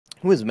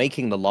Who is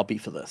making the lobby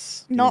for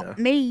this? Not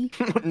me.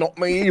 Not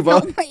me either.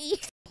 Not me.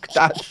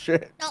 That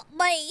shit. Not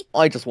me.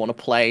 I just want to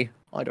play.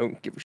 I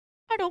don't give a shit.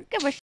 I don't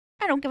give a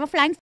I don't give a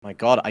flying. My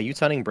god, are you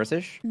turning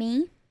British?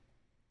 Me?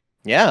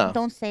 Yeah.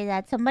 Don't say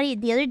that.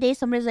 The other day,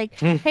 somebody's like,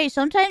 hey,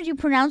 sometimes you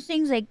pronounce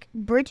things like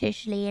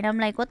Britishly. And I'm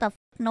like, what the f?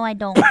 No, I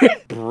don't.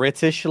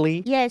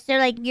 Britishly? Yes, they're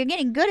like, you're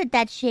getting good at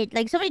that shit.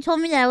 Like, somebody told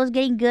me that I was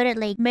getting good at,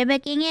 like,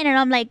 mimicking it. And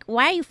I'm like,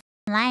 why are you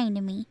lying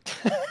to me?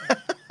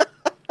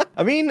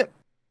 I mean,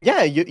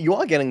 yeah, you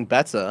are getting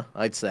better,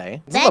 I'd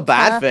say. It's not a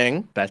bad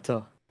thing.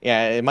 Better.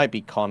 Yeah, it might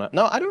be Connor.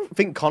 No, I don't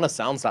think Connor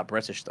sounds that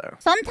British, though.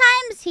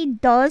 Sometimes he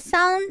does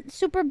sound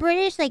super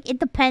British. Like, it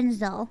depends,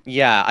 though.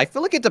 Yeah, I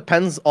feel like it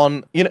depends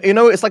on... You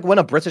know, it's like when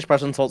a British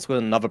person talks with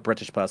another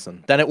British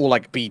person. Then it will,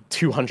 like, be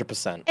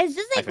 200%. It's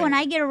just like when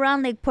I get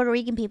around, like, Puerto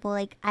Rican people.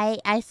 Like,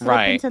 I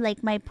slip into,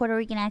 like, my Puerto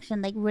Rican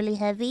accent, like, really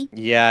heavy.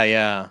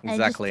 Yeah,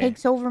 exactly. And it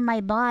just takes over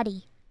my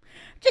body.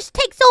 Just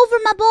takes over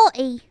my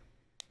body.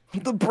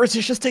 The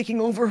British is taking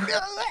over.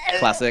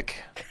 Classic.